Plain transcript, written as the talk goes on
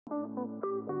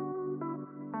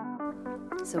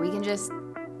So we can just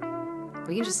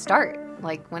start,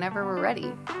 like, whenever we're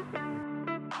ready.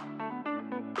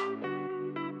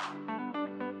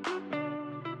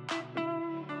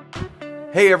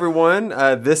 Hey everyone,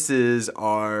 this is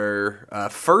our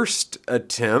first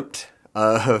attempt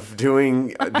of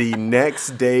doing the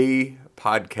Next Day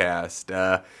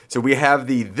podcast. So we have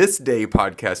the This Day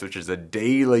podcast, which is a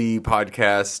daily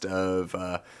podcast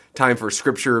of time for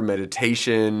scripture,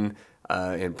 meditation,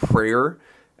 and prayer.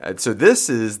 So this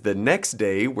is the next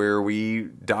day where we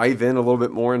dive in a little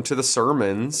bit more into the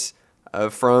sermons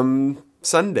from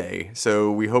Sunday.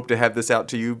 So we hope to have this out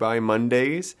to you by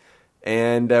Mondays.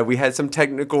 And we had some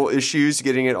technical issues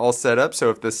getting it all set up. So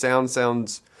if the sound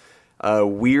sounds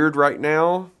weird right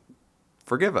now,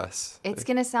 forgive us. It's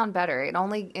going to sound better. It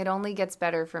only gets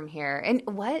better from here. And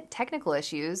what? Technical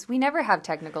issues? We never have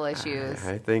technical issues.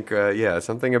 I think,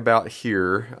 something about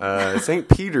here. St.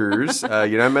 Peter's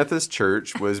United Methodist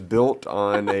Church was built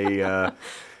on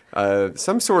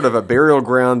some sort of a burial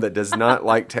ground that does not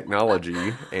like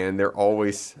technology, and they're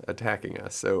always attacking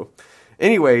us. So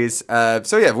anyways,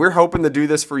 we're hoping to do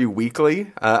this for you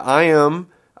weekly. I'm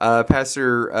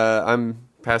Pastor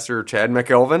Chad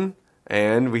McElvin,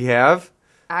 and we have...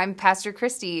 I'm Pastor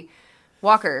Christie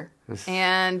Walker,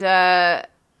 and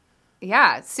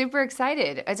super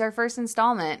excited. It's our first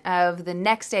installment of the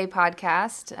Next Day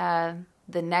podcast,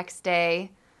 the next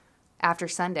day after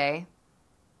Sunday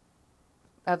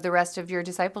of the rest of your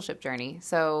discipleship journey.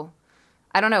 So,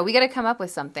 I don't know. We got to come up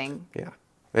with something. Yeah,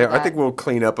 I think we'll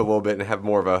clean up a little bit and have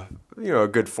more of a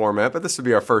good format. But this will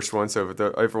be our first one, so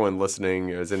everyone listening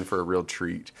is in for a real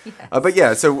treat.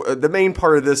 Yes. So the main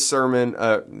part of this sermon,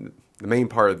 the main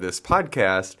part of this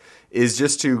podcast, is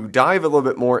just to dive a little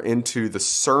bit more into the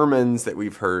sermons that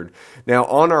we've heard. Now,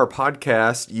 on our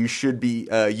podcast,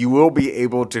 you will be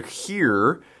able to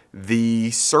hear the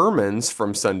sermons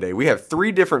from Sunday. We have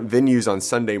 3 different venues on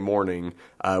Sunday morning.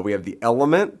 We have the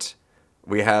Element,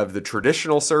 we have the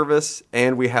traditional service,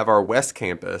 and we have our West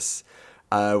Campus.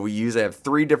 We usually have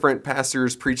 3 different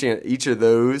pastors preaching at each of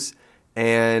those.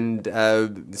 And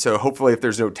so hopefully if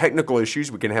there's no technical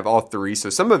issues, we can have all 3. So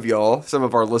some of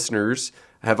our listeners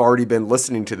have already been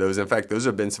listening to those. In fact, those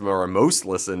have been some of our most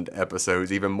listened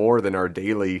episodes, even more than our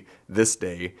daily This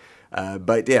Day.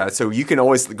 So you can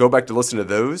always go back to listen to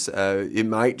those. It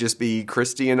might just be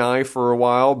Christy and I for a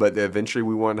while, but eventually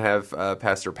we want to have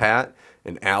Pastor Pat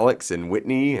and Alex and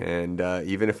Whitney, and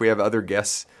even if we have other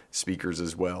guest speakers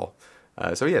as well.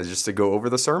 Just to go over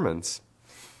the sermons.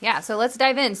 Yeah, so let's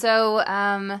dive in.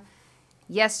 So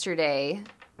yesterday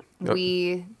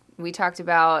we talked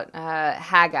about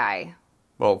Haggai.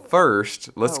 Well, first,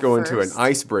 let's go into an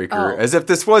icebreaker, as if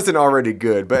this wasn't already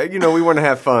good. But, we want to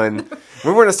have fun.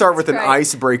 We want to start with an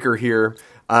icebreaker here.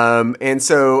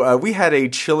 So we had a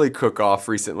chili cook-off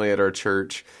recently at our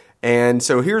church. And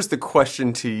so here's the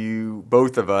question to you,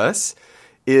 both of us,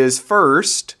 is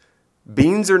first...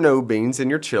 beans or no beans in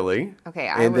your chili? Okay.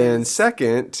 Then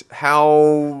second,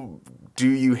 how do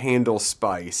you handle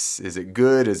spice? Is it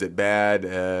good? Is it bad?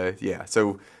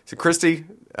 So Christy,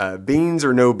 beans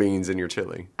or no beans in your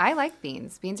chili? I like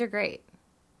beans. Beans are great.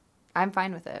 I'm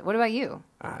fine with it. What about you?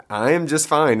 I am just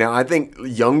fine. Now, I think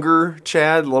younger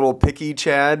Chad, little picky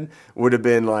Chad, would have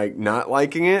been like not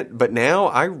liking it. But now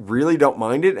I really don't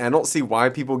mind it. I don't see why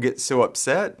people get so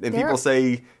upset. And people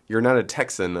say you're not a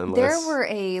Texan unless... There were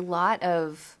a lot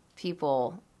of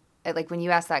people, like when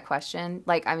you asked that question,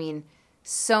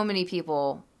 so many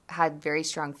people had very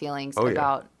strong feelings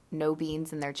about no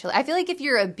beans in their chili. I feel like if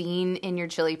you're a bean in your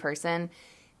chili person,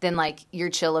 then you're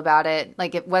chill about it.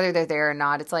 Whether they're there or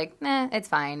not, it's it's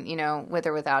fine, with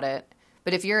or without it.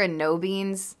 But if you're a no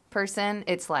beans person,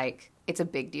 it's it's a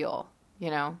big deal,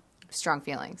 strong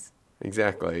feelings.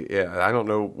 Exactly. Yeah. I don't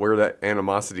know where that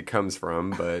animosity comes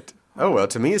from, but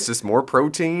to me it's just more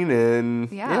protein and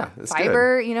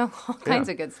fiber, good. All kinds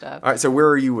of good stuff. All right. So where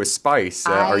are you with spice?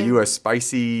 Are you a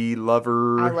spicy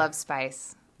lover? I love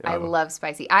spice. I love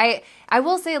spicy. I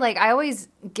will say, I always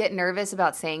get nervous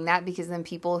about saying that because then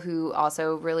people who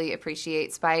also really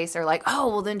appreciate spice are like, oh,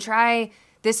 well, then try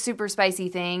this super spicy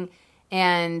thing.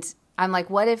 And I'm like,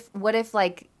 what if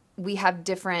we have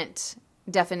different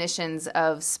definitions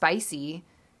of spicy?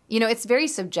 It's very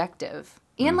subjective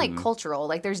and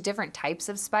cultural. There's different types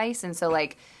of spice. And so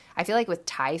I feel like with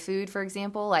Thai food, for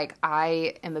example,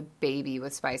 I am a baby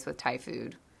with spice with Thai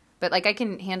food. But I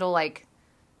can handle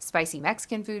spicy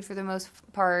Mexican food for the most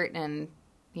part, and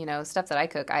stuff that I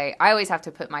cook, I always have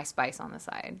to put my spice on the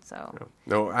side. So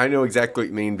no, I know exactly what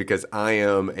you mean because I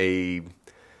am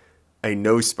a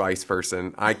no spice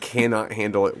person. I cannot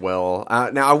handle it well.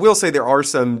 Now, I will say there are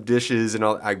some dishes and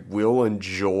I will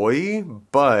enjoy,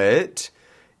 but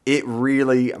it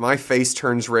really, my face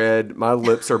turns red. My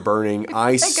lips are burning.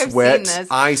 I sweat.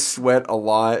 I sweat a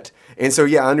lot. And so,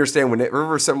 yeah, I understand whenever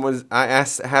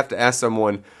have to ask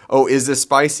someone, oh, is this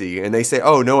spicy? And they say,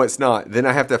 oh, no, it's not. Then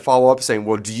I have to follow up saying,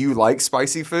 well, do you like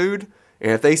spicy food?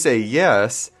 And if they say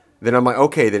yes, then I'm like,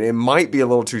 okay, then it might be a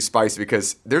little too spicy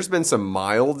because there's been some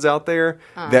milds out there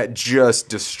that just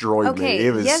destroyed me.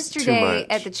 It was yesterday too much.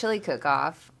 At the chili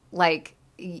cook-off, like,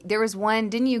 there was one,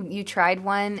 didn't you tried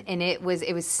one and it was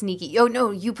sneaky. Oh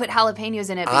no, you put jalapenos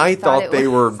in it. But I thought they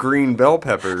were green bell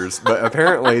peppers, but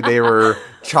apparently they were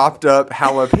chopped up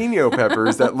jalapeno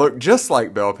peppers that looked just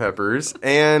like bell peppers.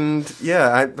 And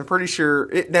yeah, I'm pretty sure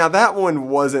now that one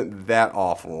wasn't that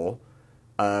awful.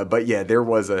 But yeah, there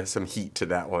was some heat to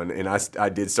that one, and I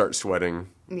did start sweating.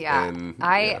 Yeah,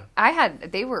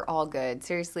 and they were all good.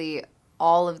 Seriously,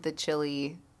 all of the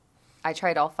chili, I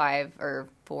tried all 5 or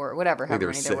 4, whatever, however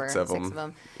many there were. 6 of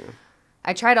them. Yeah.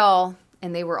 I tried all,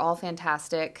 and they were all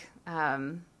fantastic.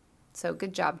 So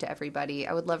good job to everybody.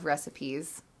 I would love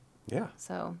recipes. Yeah.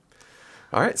 So.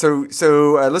 All right, so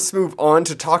let's move on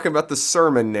to talking about the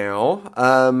sermon now.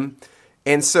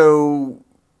 And so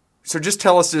just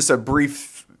tell us just a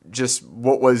brief, just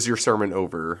what was your sermon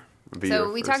over?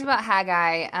 So we talked about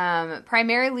Haggai.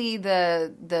 Primarily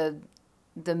the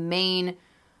main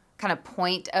kind of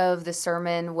point of the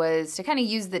sermon was to kind of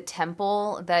use the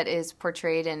temple that is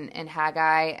portrayed in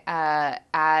Haggai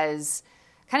as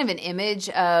kind of an image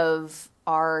of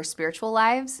our spiritual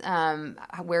lives,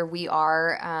 where we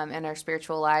are in our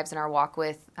spiritual lives and our walk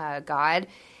with God,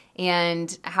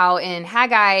 and how in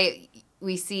Haggai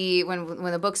we see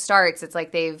when the book starts, it's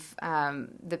like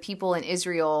the people in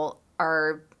Israel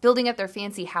are building up their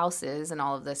fancy houses and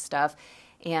all of this stuff,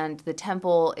 and the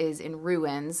temple is in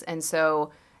ruins. And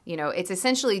so, it's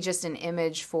essentially just an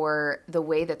image for the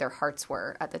way that their hearts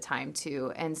were at the time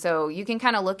too. And so you can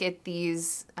kind of look at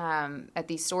these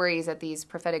stories, at these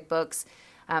prophetic books,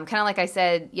 kind of like I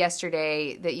said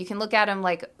yesterday, that you can look at them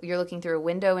like you're looking through a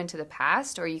window into the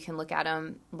past, or you can look at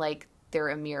them like they're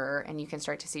a mirror and you can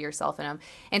start to see yourself in them.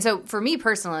 And so for me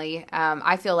personally,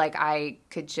 I feel like I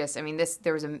could just,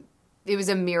 it was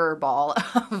a mirror ball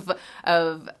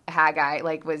of Haggai,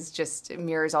 like was just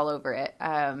mirrors all over it.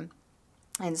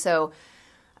 And so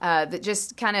that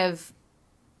just kind of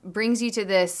brings you to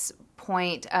this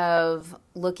point of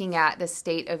looking at the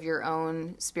state of your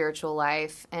own spiritual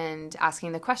life and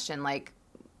asking the question, like,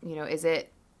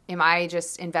 am I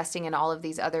just investing in all of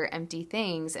these other empty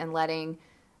things and letting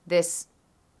this,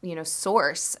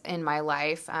 source in my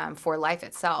life for life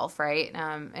itself, right?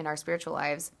 In our spiritual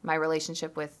lives, my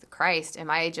relationship with Christ,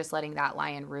 am I just letting that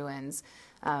lie in ruins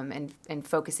and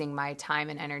focusing my time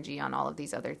and energy on all of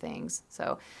these other things?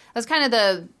 So that's kind of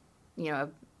the, a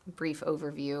brief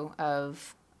overview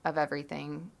of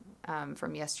everything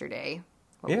from yesterday,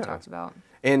 what we talked about.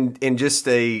 And just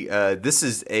this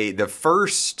is the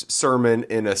first sermon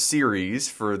in a series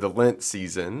for the Lent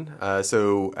season.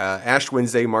 So Ash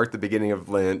Wednesday marked the beginning of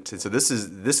Lent, and so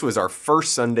this was our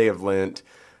first Sunday of Lent.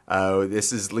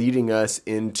 This is leading us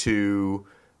into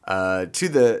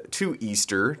to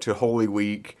Easter, to Holy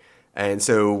Week. And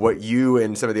so what you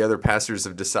and some of the other pastors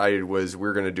have decided was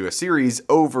we're going to do a series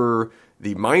over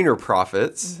the minor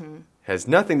prophets. Mm-hmm. Has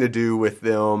nothing to do with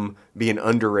them being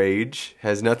underage.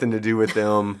 Has nothing to do with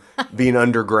them being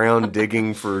underground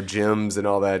digging for gems and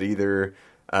all that either.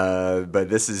 But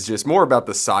this is just more about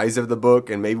the size of the book,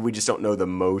 and maybe we just don't know the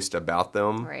most about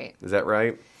them. Right. Is that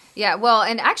right? Yeah, well,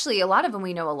 and actually a lot of them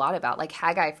we know a lot about. Like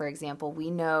Haggai, for example,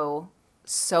 we know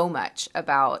so much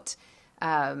about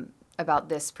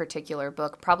this particular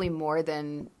book, probably more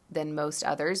than most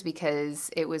others,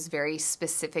 because it was very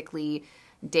specifically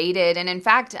dated. And in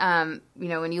fact, when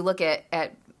you look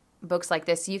at books like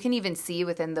this, you can even see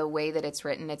within the way that it's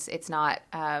written, it's not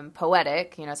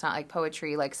poetic. It's not like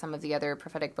poetry like some of the other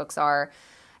prophetic books are,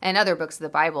 and other books of the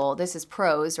Bible. This is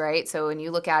prose, right? So when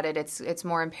you look at it, it's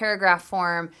more in paragraph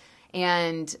form,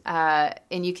 and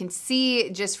you can see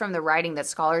just from the writing that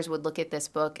scholars would look at this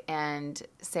book and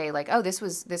say like, oh, this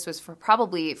was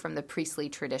probably from the priestly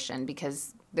tradition,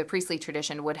 because the priestly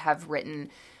tradition would have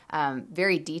written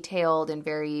very detailed and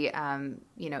very,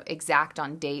 exact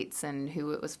on dates and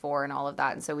who it was for and all of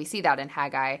that. And so we see that in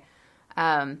Haggai.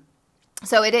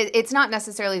 So it's not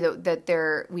necessarily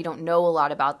that we don't know a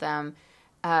lot about them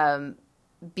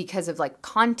because of like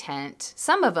content.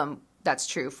 Some of them that's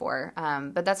true for,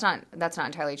 but that's not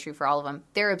entirely true for all of them.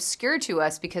 They're obscure to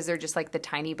us because they're just like the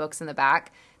tiny books in the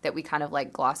back that we kind of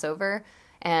like gloss over.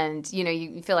 And,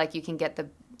 you feel like you can get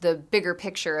the bigger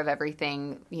picture of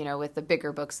everything, with the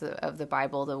bigger books of the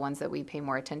Bible, the ones that we pay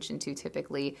more attention to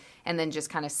typically, and then just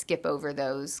kind of skip over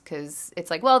those because it's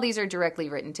like, well, these are directly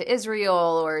written to Israel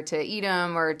or to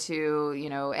Edom or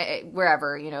to,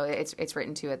 wherever, it's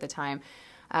written to at the time.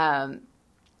 And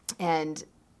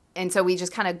so we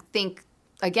just kind of think,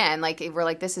 again, like we're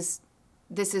like, this is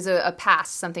a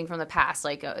past, something from the past.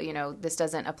 Like, this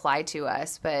doesn't apply to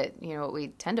us. But, what we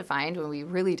tend to find when we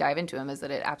really dive into them is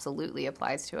that it absolutely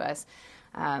applies to us.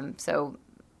 So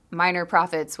minor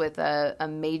prophets with a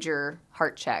major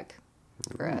heart check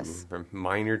for us. From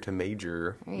minor to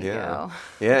major. There you go.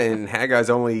 Yeah, and Haggai's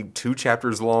only 2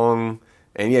 chapters long.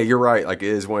 And yeah, you're right. Like, it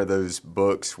is one of those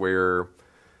books where,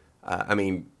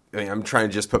 I'm trying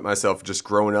to just put myself just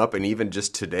growing up and even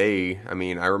just today. I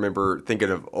remember thinking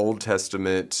of Old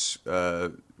Testament,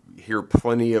 hear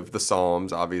plenty of the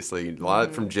Psalms, obviously, a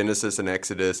lot from Genesis and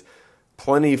Exodus,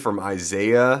 plenty from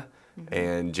Isaiah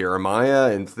and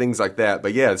Jeremiah and things like that.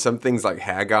 But yeah, some things like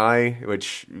Haggai,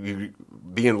 which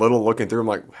being little looking through, I'm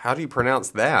like, how do you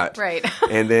pronounce that? Right.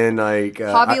 And then like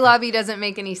Hobby Lobby doesn't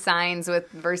make any signs with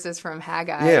verses from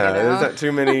Haggai. Yeah, there's not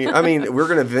too many. We're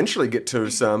going to eventually get to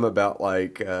some about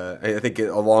like I think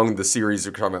along the series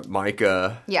we're talking about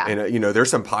Micah. Yeah. And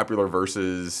there's some popular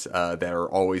verses that are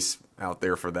always out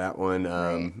there for that one.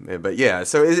 Right. But yeah,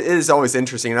 so it is always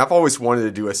interesting. And I've always wanted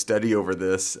to do a study over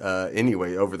this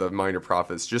anyway, over the minor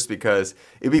prophets, just because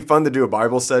it'd be fun to do a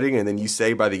Bible study. And then you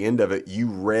say by the end of it, you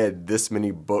read this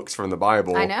many books from the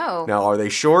Bible. I know. Now, are they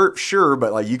short? Sure.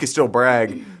 But like you could still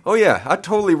brag, oh yeah, I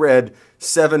totally read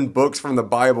 7 books from the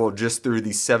Bible just through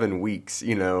these 7 weeks,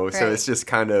 Right. So it's just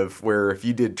kind of where if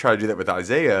you did try to do that with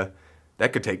Isaiah,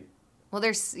 that could take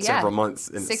several months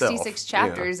in 66 itself.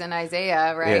 chapters in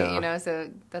Isaiah, right? Yeah. So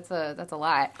that's a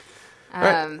lot.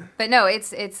 Right. But no,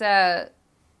 it's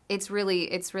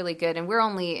really good, and we're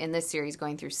only in this series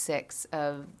going through 6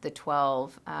 of the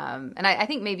 12, and I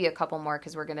think maybe a couple more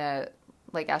because we're gonna,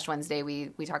 like Ash Wednesday, we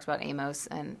talked about Amos,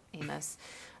 and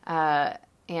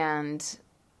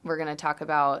we're gonna talk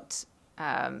about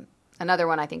another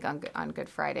one. I think on Good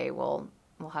Friday we'll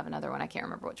have another one. I can't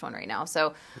remember which one right now.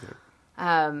 So.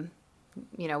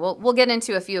 We'll get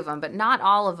into a few of them, but not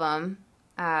all of them.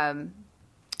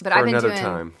 But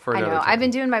I've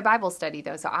been doing my Bible study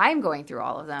though, so I'm going through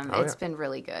all of them. It's been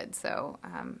really good. So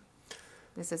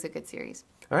this is a good series.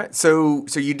 All right. So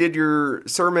you did your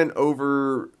sermon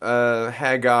over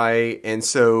Haggai, and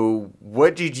so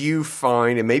what did you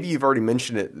find? And maybe you've already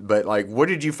mentioned it, but like, what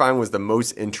did you find was the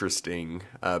most interesting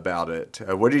about it?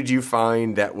 What did you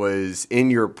find that was in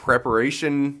your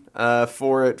preparation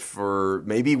for it? For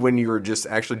maybe when you were just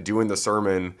actually doing the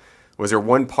sermon, was there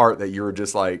one part that you were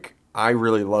just like, I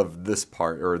really love this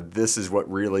part, or this is what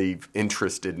really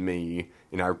interested me,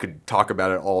 and I could talk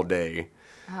about it all day?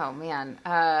 Oh, man.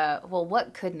 Well,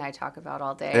 what couldn't I talk about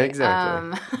all day?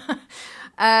 Exactly.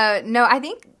 No, I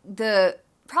think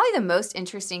probably the most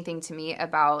interesting thing to me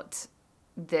about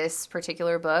this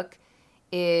particular book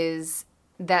is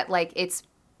that, like, it's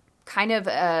kind of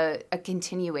a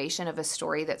continuation of a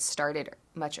story that started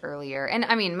much earlier. And,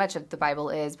 much of the Bible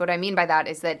is. But what I mean by that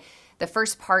is that the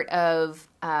first part of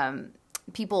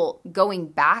people going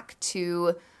back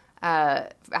to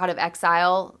out of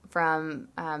exile from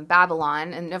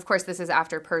Babylon, and of course this is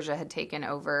after Persia had taken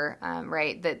over,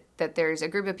 right? That there's a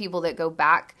group of people that go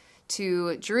back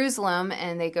to Jerusalem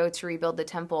and they go to rebuild the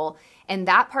temple, and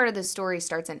that part of the story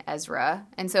starts in Ezra.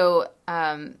 And so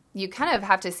you kind of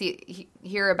have to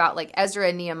hear about like Ezra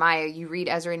and Nehemiah. You read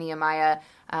Ezra and Nehemiah,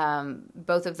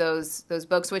 both of those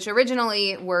books, which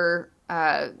originally were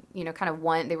kind of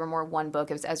one. They were more one book.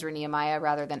 It was Ezra and Nehemiah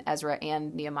rather than Ezra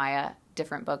and Nehemiah,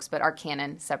 different books, but our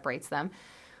canon separates them.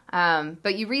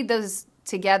 But you read those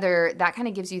together, that kind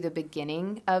of gives you the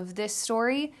beginning of this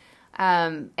story.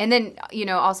 And then,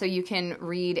 also you can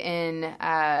read in,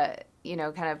 kind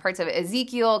of parts of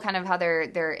Ezekiel, kind of how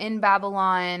they're in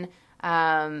Babylon,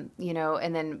 and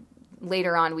then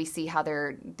later on we see how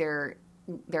they're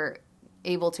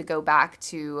able to go back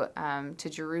to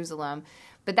Jerusalem.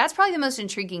 But that's probably the most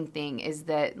intriguing thing, is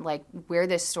that like where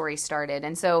this story started.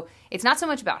 And so it's not so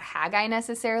much about Haggai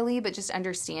necessarily, but just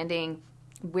understanding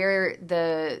where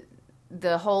the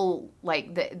whole,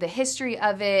 like the history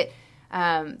of it,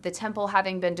 the temple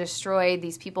having been destroyed,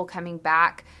 these people coming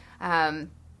back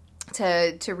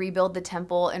to rebuild the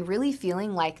temple, and really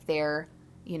feeling like they're,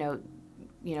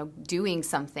 doing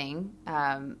something,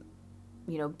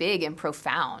 big and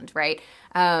profound, right?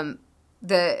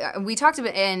 We talked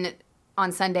about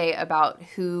on Sunday about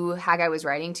who Haggai was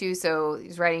writing to. So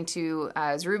he's writing to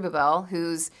Zerubbabel,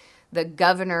 who's the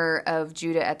governor of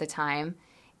Judah at the time.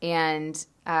 And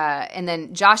and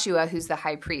then Joshua, who's the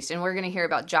high priest. And we're going to hear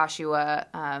about Joshua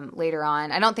later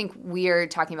on. I don't think we are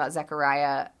talking about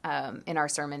Zechariah in our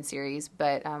sermon series,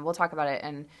 but we'll talk about it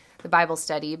in the Bible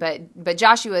study. But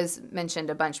Joshua's mentioned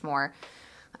a bunch more.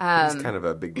 He's kind of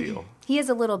a big deal. He is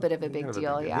a little bit of a big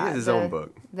deal, yeah. He has his own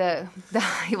book.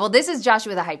 Well, this is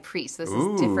Joshua the high priest. This is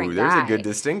a different guy. There's a good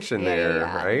distinction there,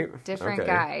 right? Different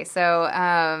guy. So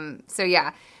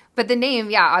yeah. But the name,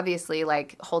 yeah, obviously,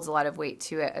 like, holds a lot of weight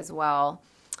to it as well.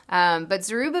 But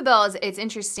Zerubbabel, it's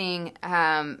interesting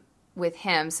with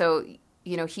him. So,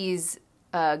 he's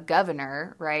a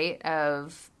governor, right,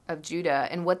 of Judah.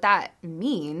 And what that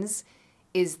means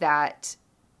is that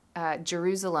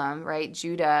Jerusalem, right,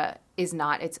 Judah is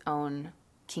not its own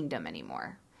kingdom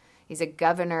anymore. He's a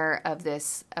governor of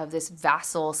this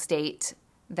vassal state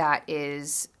that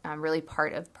is really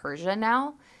part of Persia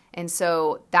now. And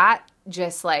so that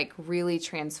just like really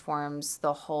transforms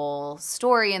the whole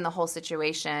story and the whole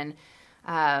situation,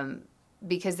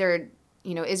 because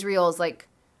Israel is like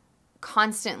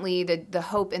constantly the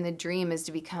hope and the dream is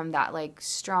to become that like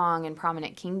strong and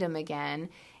prominent kingdom again.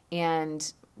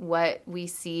 And what we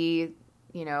see,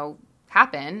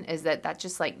 happen is that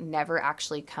just like never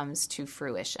actually comes to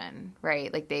fruition,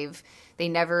 right? Like they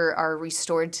never are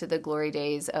restored to the glory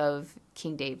days of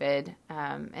King David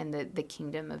and the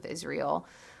kingdom of Israel.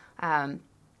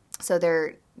 So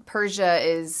Persia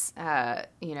is,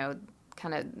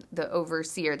 kind of the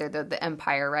overseer, they're the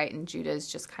empire, right? And Judah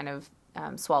is just kind of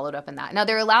swallowed up in that. Now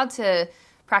they're allowed to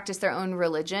practice their own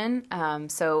religion.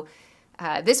 So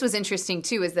this was interesting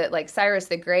too, is that like Cyrus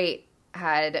the Great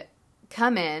had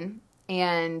come in,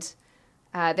 and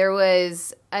there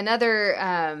was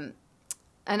another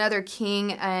king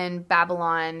in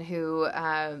Babylon who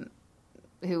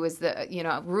was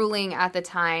the ruling at the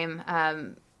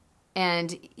time,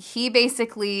 and he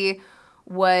basically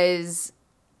was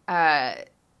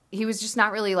he was just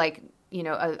not really like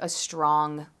a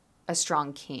strong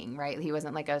king, right? He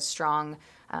wasn't like a strong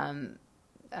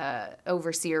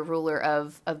overseer, ruler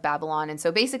of Babylon. And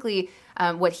so basically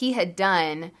what he had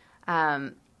done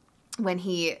when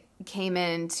he came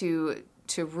in to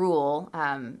rule,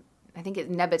 I think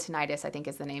Nebuchadnezzar, I think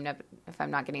is the name, if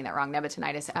I'm not getting that wrong,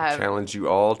 Nebuchadnezzar. I challenge you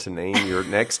all to name your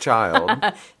next child.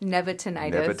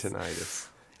 Nebuchadnezzar.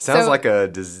 Sounds like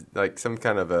some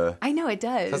kind of a... I know, it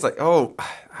does. Sounds like,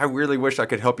 I really wish I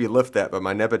could help you lift that, but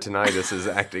my Nebuchadnezzar is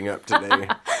acting up today.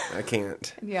 I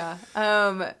can't. Yeah.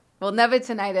 Well,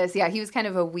 Nebuchadnezzar, yeah, he was kind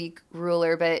of a weak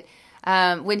ruler, but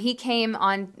when he came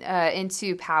on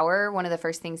into power, one of the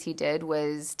first things he did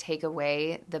was take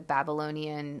away the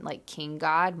Babylonian like king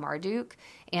god Marduk,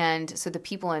 and so the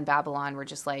people in Babylon were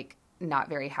just like not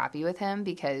very happy with him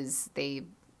because they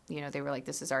were like,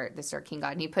 this is our king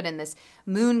god, and he put in this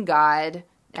moon god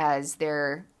as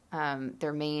their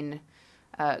main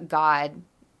god,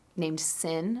 named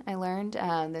Sin. I learned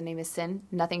the name is Sin.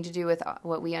 Nothing to do with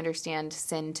what we understand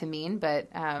sin to mean, but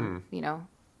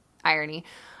irony.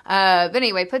 But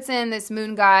anyway, puts in this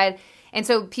moon god, and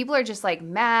so people are just like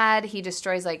mad. He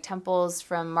destroys like temples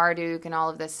from Marduk and all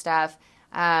of this stuff.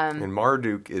 And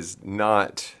Marduk is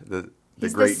not the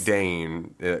Great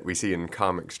Dane that we see in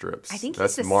comic strips. I think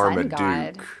that's he's the Marmaduke,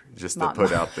 sun god. Just to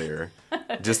put out there,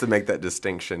 just to make that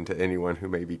distinction to anyone who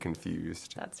may be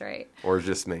confused. That's right. Or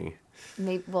just me.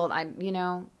 Maybe, well,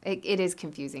 it is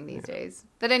confusing these days.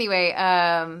 But anyway,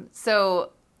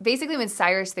 so basically when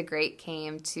Cyrus the Great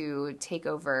came to take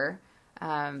over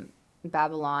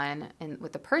Babylon and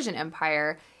with the Persian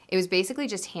Empire, it was basically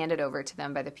just handed over to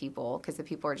them by the people, because the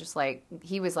people were just like,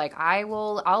 he was like,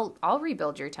 I'll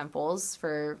rebuild your temples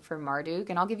for Marduk,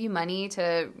 and I'll give you money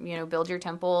to, build your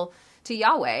temple to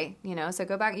Yahweh, so you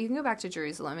can go back to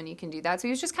Jerusalem and you can do that. So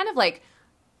he was just kind of like,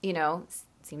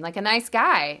 seemed like a nice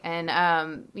guy,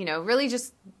 and, really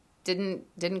just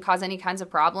didn't cause any kinds of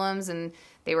problems, and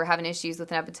they were having issues with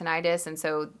Nebuchadnezzar. And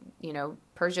so,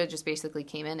 Persia just basically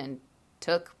came in and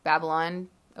took Babylon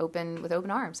with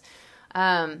open arms.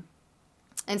 And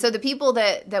so the people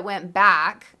that went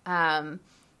back,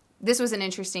 this was an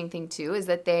interesting thing too, is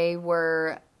that they'd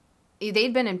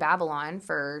been in Babylon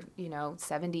for,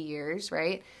 70 years,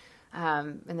 right?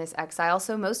 In this exile.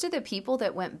 So most of the people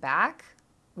that went back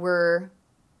were,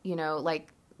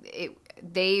 they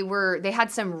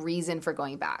had some reason for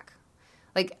going back.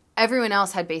 Like everyone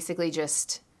else had basically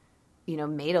just,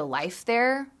 made a life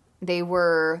there. They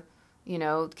were,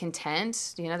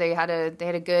 content. They had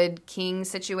a good king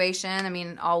situation. I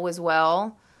mean, all was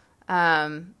well.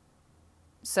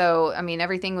 So I mean,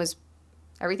 everything was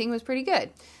pretty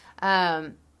good.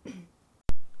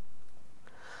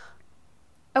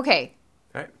 Okay.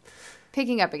 All right.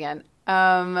 Picking up again.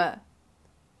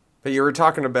 But you were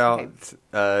talking about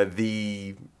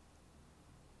the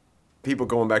people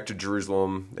going back to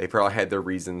Jerusalem. They probably had their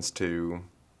reasons to.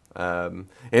 And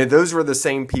those were the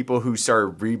same people who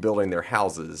started rebuilding their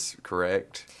houses,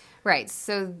 correct? Right.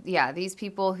 So, yeah, these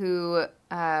people who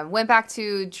went back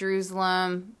to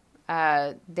Jerusalem,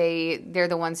 they're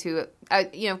the ones who,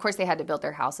 of course, they had to build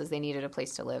their houses. They needed a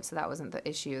place to live. So that wasn't the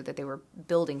issue, that they were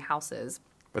building houses.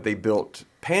 But they built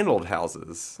paneled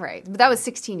houses. Right. But that was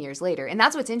 16 years later. And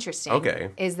that's what's interesting. Okay.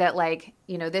 Is that,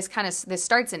 this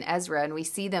starts in Ezra, and we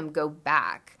see them go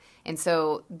back. And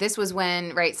so this was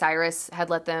when, right, Cyrus had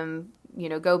let them,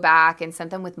 go back and sent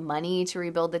them with money to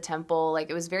rebuild the temple. Like,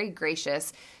 it was very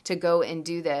gracious to go and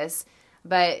do this.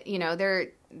 But,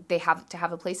 they have to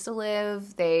have a place to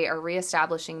live. They are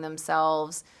reestablishing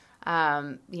themselves.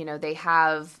 They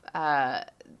have,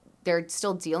 they're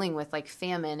still dealing with like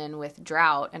famine and with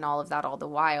drought and all of that all the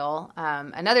while.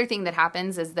 Another thing that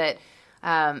happens is that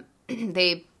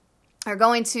they are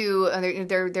going to,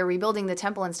 they're rebuilding the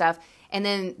temple and stuff. And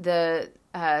then the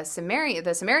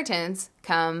Samaritans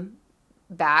come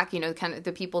back, kind of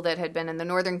the people that had been in the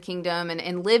northern kingdom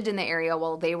and lived in the area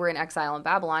while they were in exile in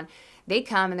Babylon. They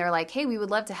come and they're like, hey, we would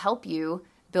love to help you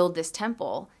build this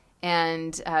temple.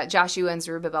 And Joshua and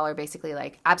Zerubbabel are basically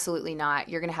like, absolutely not.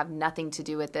 You're going to have nothing to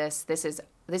do with this. This is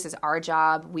our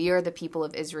job. We are the people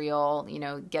of Israel.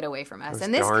 Get away from us. Those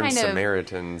and this darn kind of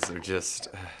Samaritans are just.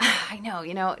 I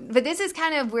know, but this is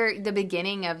kind of where the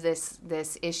beginning of this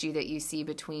issue that you see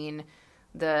between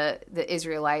the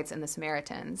Israelites and the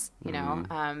Samaritans. You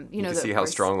can see how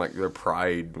strong their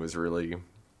pride was really.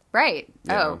 Right.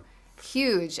 Yeah. Oh,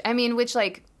 huge. I mean, which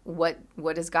what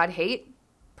does God hate?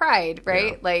 Pride,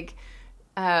 right?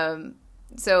 Yeah.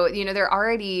 So they're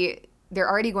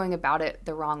already going about it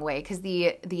the wrong way, because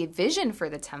the vision for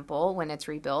the temple when it's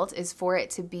rebuilt is for it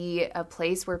to be a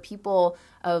place where people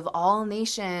of all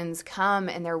nations come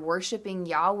and they're worshiping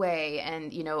Yahweh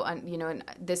and and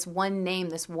this one name,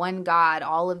 this one God,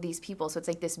 all of these people. So it's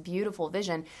like this beautiful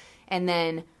vision, and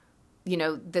then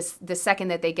the second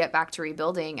that they get back to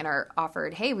rebuilding and are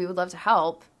offered, hey, we would love to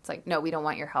help. It's like, no, we don't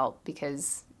want your help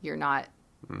because you're not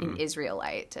an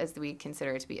Israelite, as we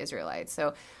consider it to be Israelites.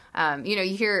 So,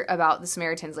 you hear about the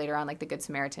Samaritans later on, like the Good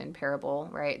Samaritan parable,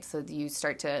 right? So you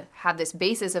start to have this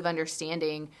basis of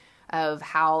understanding of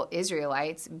how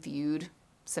Israelites viewed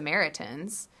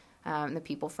Samaritans, the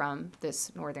people from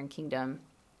this northern kingdom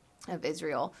of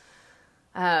Israel.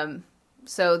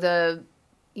 So the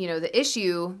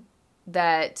issue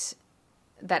that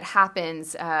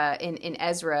happens in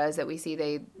Ezra is that we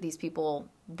see these people.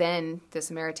 Then the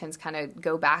Samaritans kind of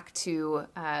go back to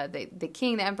the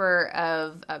king, the emperor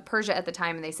of Persia at the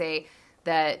time, and they say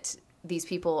that these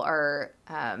people are,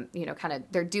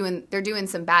 they're doing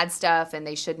some bad stuff, and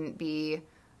they shouldn't be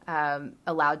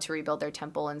allowed to rebuild their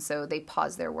temple, and so they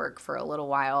pause their work for a little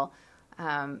while,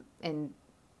 and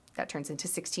that turns into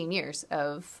 16 years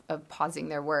of pausing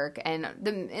their work, and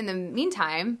in the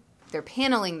meantime, they're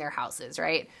paneling their houses,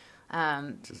 right?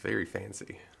 Which is very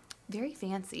fancy. Very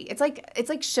fancy. It's like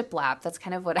shiplap. That's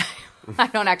kind of what I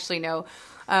don't actually know.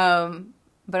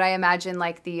 But I imagine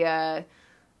like the,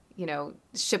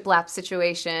 shiplap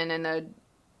situation and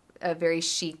a very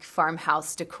chic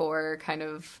farmhouse decor kind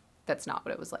of, that's not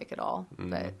what it was like at all.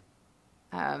 Mm.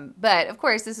 But of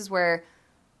course, this is where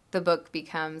the book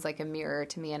becomes like a mirror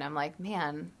to me. And I'm like,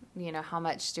 man, how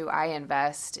much do I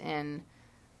invest in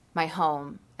my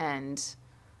home and,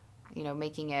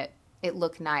 making it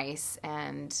look nice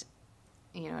and,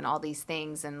 and all these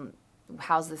things, and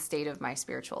how's the state of my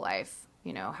spiritual life?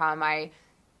 How am I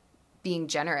being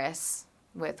generous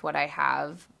with what I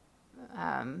have?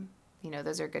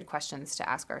 Those are good questions to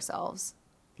ask ourselves.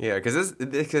 Yeah,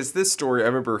 because this story, I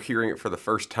remember hearing it for the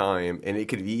first time, and it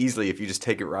could be easily, if you just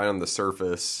take it right on the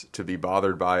surface, to be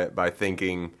bothered by it by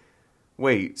thinking,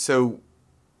 wait, so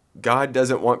God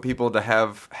doesn't want people to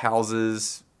have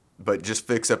houses, but just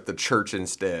fix up the church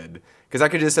instead? Because I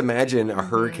could just imagine a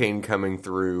hurricane coming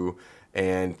through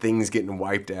and things getting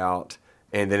wiped out.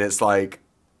 And then it's like,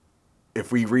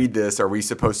 if we read this, are we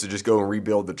supposed to just go and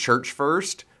rebuild the church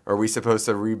first? Or are we supposed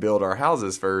to rebuild our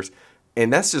houses first?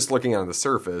 And that's just looking on the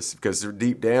surface, because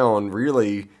deep down,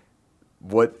 really,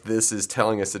 what this is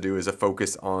telling us to do is a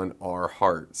focus on our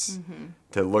hearts. Mm-hmm.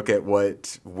 To look at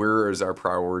where is our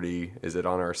priority? Is it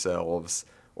on ourselves?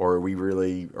 Or are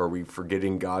we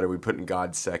forgetting God? Are we putting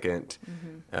God second?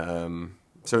 Mm-hmm.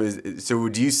 So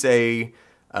would you say,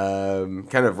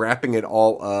 kind of wrapping it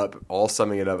all up, all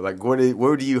summing it up, like what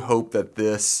do you hope that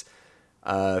this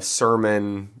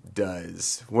sermon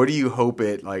does? What do you hope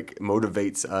it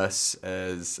motivates us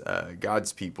as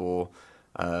God's people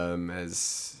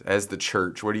as the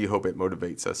church? What do you hope it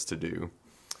motivates us to do?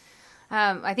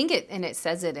 I think it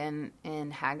says it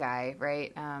in Haggai,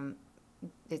 right?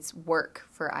 It's work,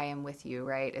 for I am with you,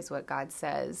 right, is what God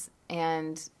says.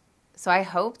 And so I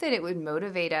hope that it would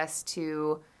motivate us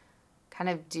to kind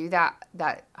of do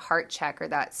that heart check or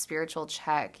that spiritual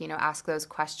check, ask those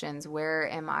questions. Where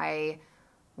am I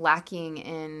lacking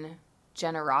in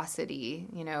generosity?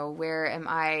 Where am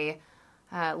I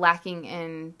lacking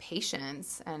in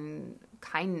patience and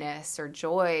kindness or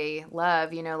joy,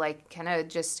 love, kind of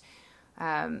just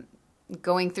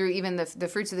going through even the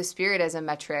fruits of the Spirit as a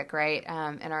metric, right,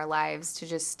 in our lives, to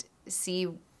just see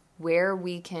where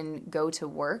we can go to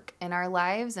work in our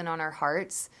lives and on our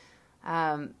hearts,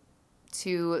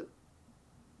 to,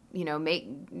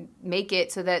 make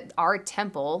it so that our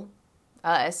temple,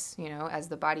 us, as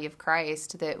the body of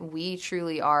Christ, that we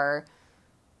truly are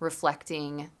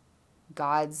reflecting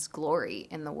God's glory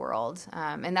in the world.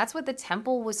 And that's what the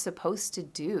temple was supposed to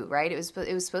do, right? It was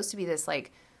supposed to be this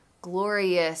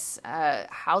glorious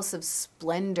house of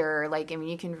splendor.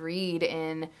 You can read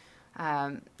in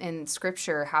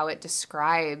Scripture how it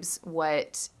describes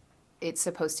what it's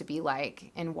supposed to be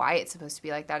like and why it's supposed to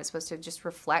be like that. It's supposed to just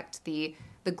reflect the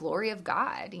glory of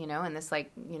God, in this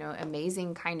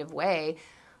amazing kind of way.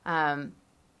 And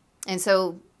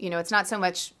so, it's not so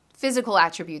much physical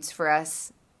attributes for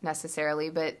us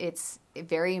necessarily, but it's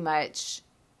very much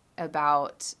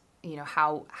about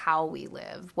how we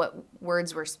live, what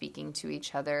words we're speaking to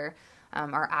each other,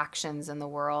 our actions in the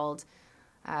world,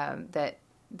 that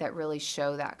really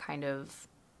show that kind of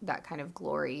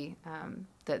glory,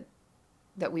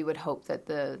 that we would hope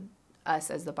that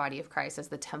us as the body of Christ, as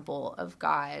the temple of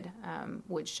God,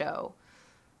 would show.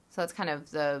 So that's kind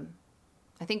of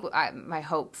my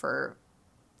hope for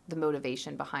the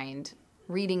motivation behind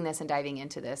reading this and diving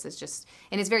into this is just,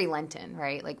 and it's very Lenten,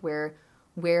 right? Where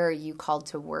are you called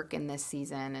to work in this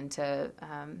season, and to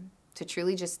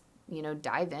truly just,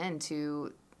 dive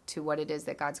into what it is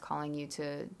that God's calling you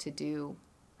to do,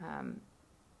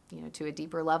 to a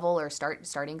deeper level, or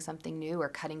starting something new, or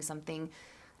cutting something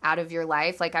out of your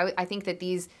life. I think that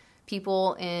these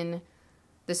people in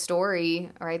the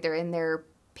story, right, they're in their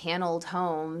paneled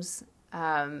homes.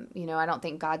 I don't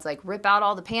think God's rip out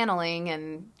all the paneling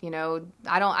and,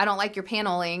 I don't like your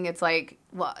paneling. It's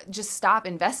well, just stop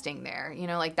investing there.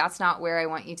 That's not where I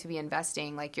want you to be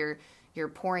investing. You're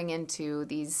pouring into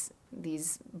these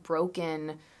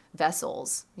broken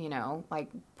vessels,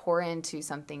 pour into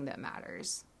something that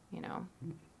matters,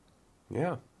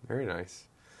 Yeah, very nice.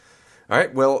 All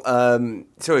right, well,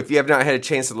 so if you have not had a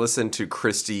chance to listen to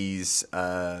Christie's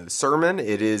sermon,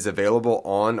 it is available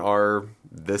on our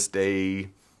This Day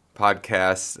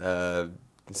podcast.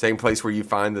 Same place where you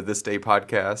find the This Day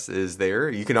podcast is there.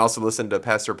 You can also listen to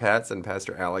Pastor Pat's and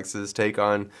Pastor Alex's take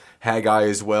on Haggai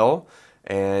as well.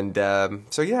 And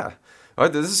so, yeah, all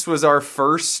right, this was our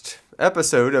first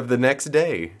episode of the next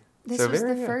day. This was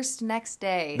the first next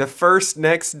day. The first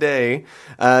next day.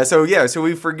 So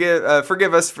we forgive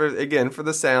us for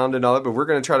the sound and all that, but we're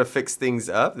going to try to fix things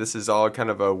up. This is all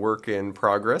kind of a work in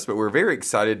progress, but we're very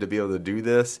excited to be able to do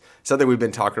this. Something we've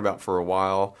been talking about for a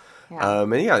while. Yeah.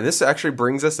 This actually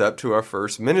brings us up to our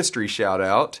first ministry shout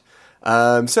out.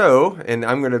 And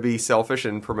I'm going to be selfish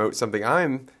and promote something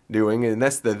I'm doing, and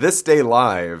that's the This Day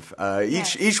Live.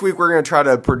 Each week we're going to try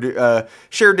to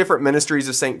share different ministries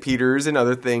of St. Peter's and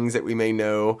other things that we may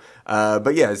know.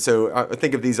 So I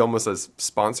think of these almost as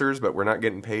sponsors, but we're not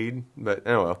getting paid. But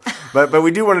oh well. but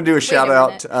we do want to do a shout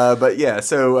out.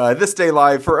 So This Day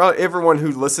Live, for everyone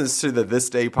who listens to the This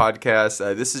Day podcast,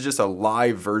 this is just a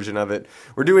live version of it.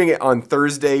 We're doing it on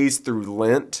Thursdays through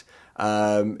Lent.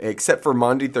 Except for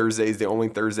Maundy Thursdays, the only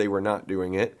Thursday we're not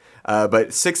doing it. But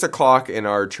 6:00 in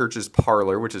our church's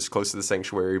parlor, which is close to the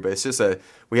sanctuary. But it's just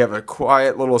we have a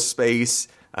quiet little space.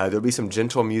 There'll be some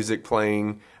gentle music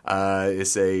playing.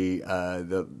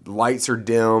 The lights are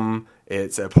dim.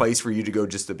 It's a place for you to go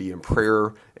just to be in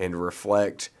prayer and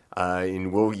reflect.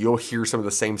 And you'll hear some of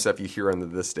the same stuff you hear on the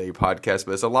This Day podcast,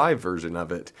 but it's a live version of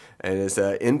it, and it's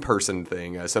an in-person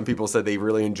thing. Some people said they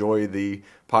really enjoy the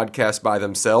podcast by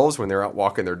themselves when they're out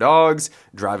walking their dogs,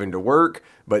 driving to work,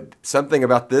 but something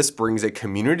about this brings a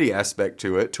community aspect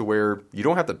to it, to where you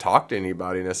don't have to talk to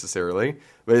anybody necessarily,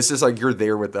 but it's just you're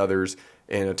there with others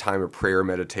in a time of prayer,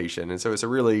 meditation, and so it's a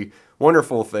really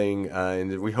wonderful thing,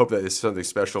 and we hope that it's something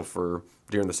special for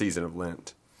during the season of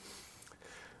Lent.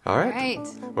 All right.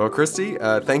 Well, Christie,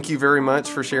 thank you very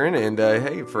much for sharing. And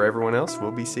hey, for everyone else,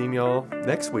 we'll be seeing y'all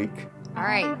next week. All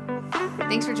right.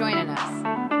 Thanks for joining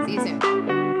us. See you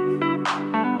soon.